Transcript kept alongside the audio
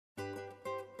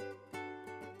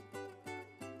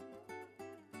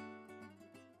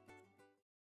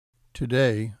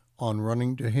Today, on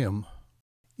Running to Him,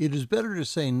 it is better to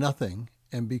say nothing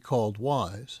and be called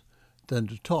wise than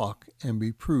to talk and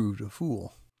be proved a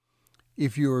fool.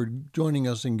 If you are joining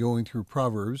us in going through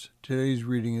Proverbs, today's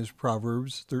reading is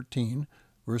Proverbs 13,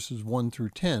 verses 1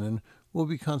 through 10, and we'll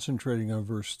be concentrating on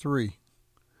verse 3.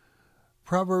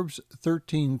 Proverbs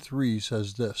 13:3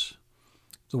 says this,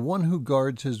 "The one who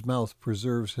guards his mouth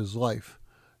preserves his life.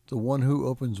 The one who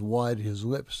opens wide his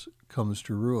lips comes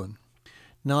to ruin."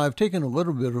 Now, I've taken a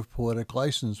little bit of poetic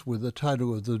license with the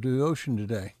title of the devotion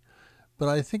today, but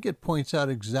I think it points out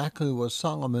exactly what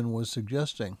Solomon was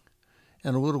suggesting.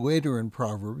 And a little later in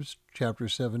Proverbs, chapter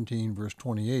 17, verse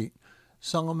 28,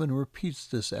 Solomon repeats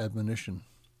this admonition.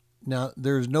 Now,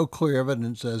 there is no clear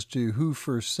evidence as to who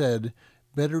first said,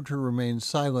 "Better to remain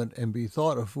silent and be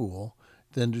thought a fool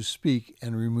than to speak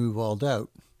and remove all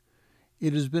doubt."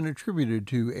 It has been attributed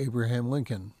to Abraham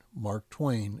Lincoln, Mark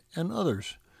Twain, and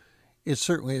others. It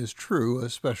certainly is true,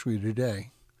 especially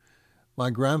today. My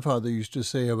grandfather used to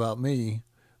say about me,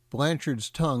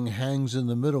 "Blanchard's tongue hangs in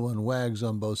the middle and wags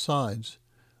on both sides."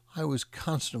 I was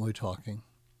constantly talking.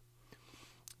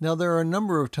 Now, there are a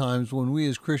number of times when we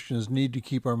as Christians need to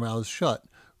keep our mouths shut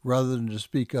rather than to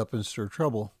speak up and stir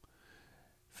trouble.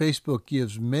 Facebook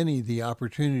gives many the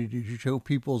opportunity to show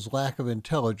people's lack of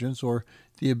intelligence or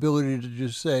the ability to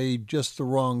just say just the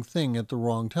wrong thing at the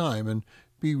wrong time and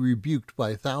be rebuked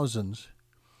by thousands.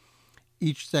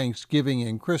 Each Thanksgiving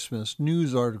and Christmas,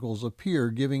 news articles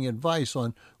appear giving advice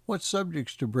on what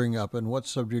subjects to bring up and what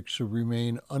subjects should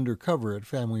remain undercover at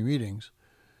family meetings.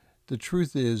 The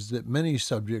truth is that many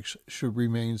subjects should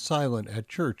remain silent at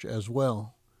church as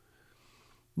well.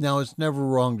 Now, it's never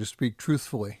wrong to speak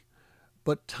truthfully,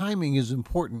 but timing is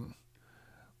important.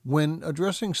 When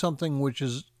addressing something which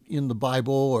is in the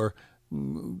Bible or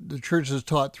the church has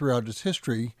taught throughout its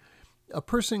history, a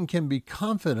person can be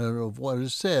confident of what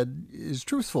is said is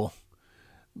truthful.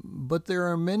 But there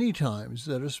are many times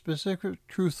that a specific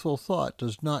truthful thought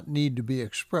does not need to be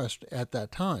expressed at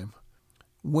that time.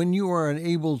 When you are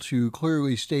unable to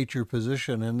clearly state your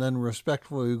position and then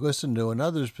respectfully listen to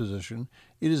another's position,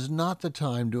 it is not the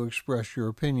time to express your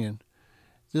opinion.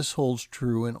 This holds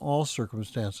true in all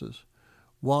circumstances.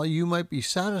 While you might be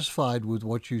satisfied with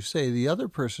what you say, the other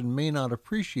person may not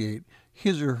appreciate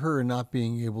his or her not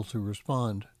being able to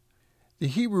respond. The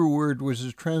Hebrew word which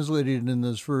is translated in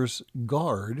this verse,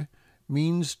 guard,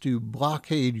 means to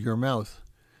blockade your mouth.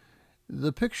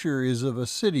 The picture is of a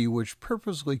city which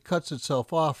purposely cuts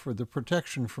itself off for the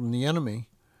protection from the enemy.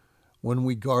 When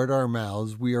we guard our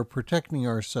mouths, we are protecting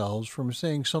ourselves from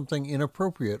saying something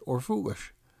inappropriate or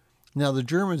foolish. Now, the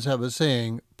Germans have a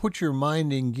saying, "Put your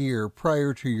mind in gear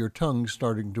prior to your tongue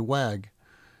starting to wag."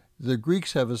 The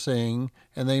Greeks have a saying,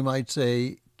 and they might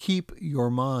say, "Keep your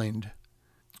mind."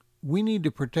 We need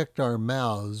to protect our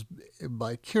mouths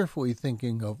by carefully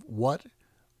thinking of what,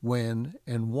 when,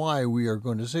 and why we are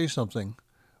going to say something.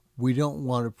 We don't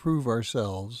want to prove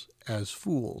ourselves as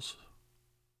fools.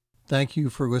 Thank you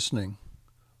for listening.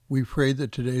 We pray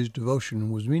that today's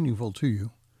devotion was meaningful to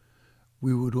you.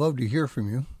 We would love to hear from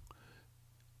you.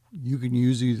 You can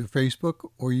use either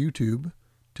Facebook or YouTube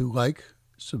to like,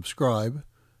 subscribe,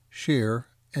 share,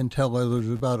 and tell others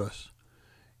about us.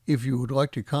 If you would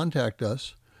like to contact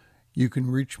us, you can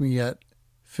reach me at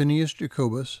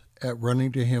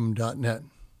phineasjacobus@runningtohim.net.